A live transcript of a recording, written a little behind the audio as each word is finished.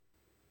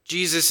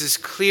Jesus is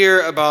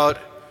clear about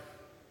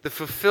the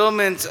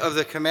fulfillment of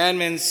the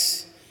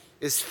commandments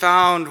is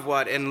found,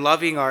 in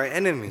loving our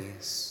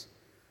enemies.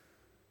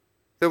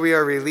 Though we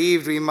are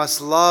relieved, we must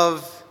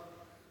love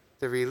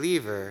the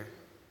reliever.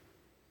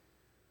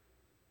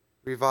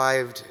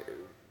 Revived,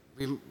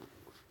 we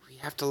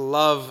have to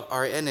love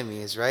our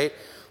enemies, right?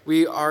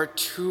 We are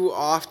too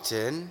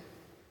often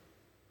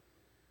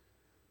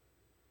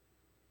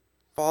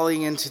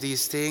falling into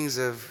these things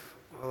of,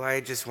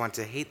 I just want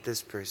to hate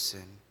this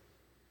person.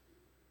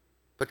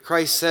 But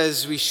Christ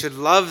says we should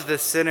love the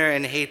sinner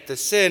and hate the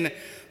sin,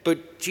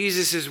 but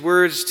Jesus'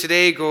 words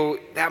today go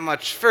that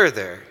much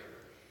further.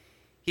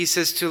 He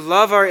says to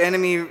love our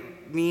enemy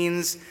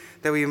means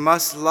that we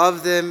must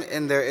love them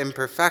in their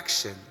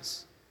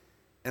imperfections,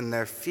 in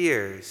their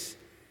fears,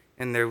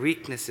 in their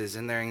weaknesses,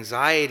 in their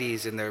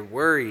anxieties, in their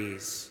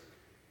worries.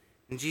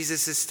 And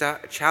Jesus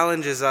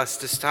challenges us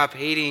to stop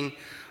hating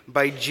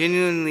by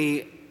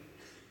genuinely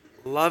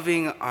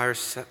loving our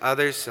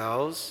other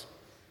selves,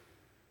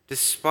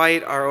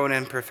 despite our own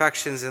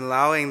imperfections, and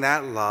allowing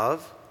that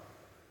love,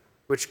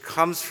 which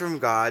comes from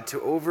God,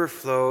 to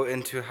overflow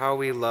into how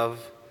we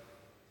love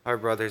our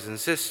brothers and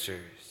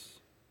sisters.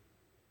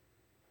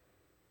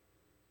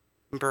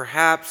 And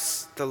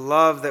perhaps the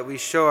love that we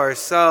show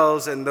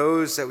ourselves and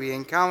those that we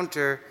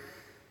encounter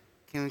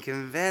can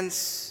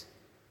convince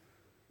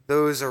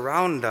those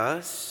around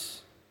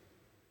us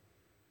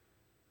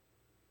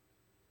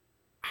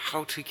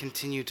how to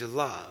continue to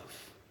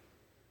love,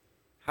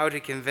 how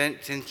to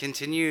convince and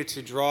continue to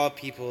draw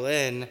people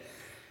in,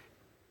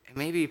 and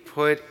maybe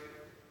put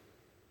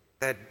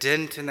that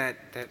dent in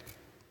that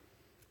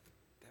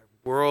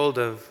world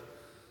of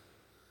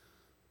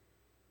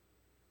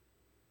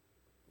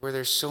where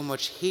there's so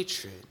much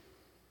hatred.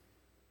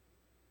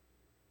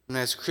 And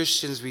as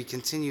Christians, we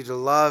continue to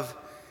love,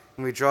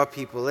 and we draw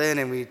people in,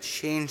 and we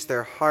change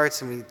their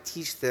hearts, and we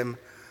teach them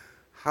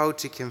how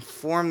to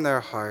conform their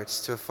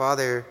hearts to a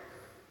Father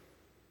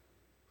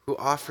who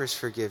offers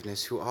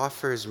forgiveness, who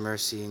offers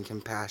mercy and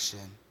compassion,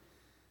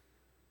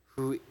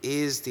 who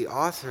is the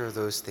author of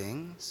those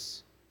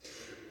things.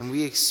 And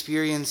we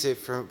experience it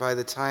by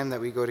the time that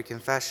we go to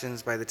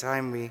confessions, by the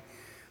time we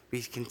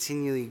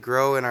continually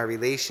grow in our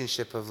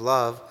relationship of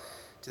love,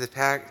 to the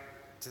fact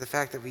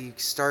that we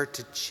start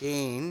to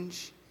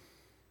change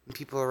and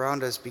people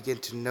around us begin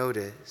to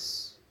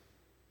notice.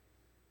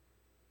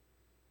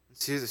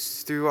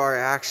 Through our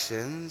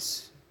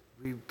actions,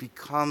 we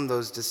become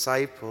those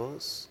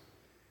disciples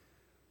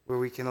where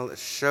we can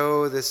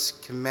show this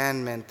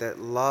commandment that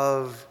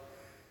love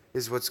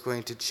is what's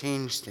going to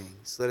change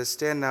things. Let us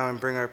stand now and bring our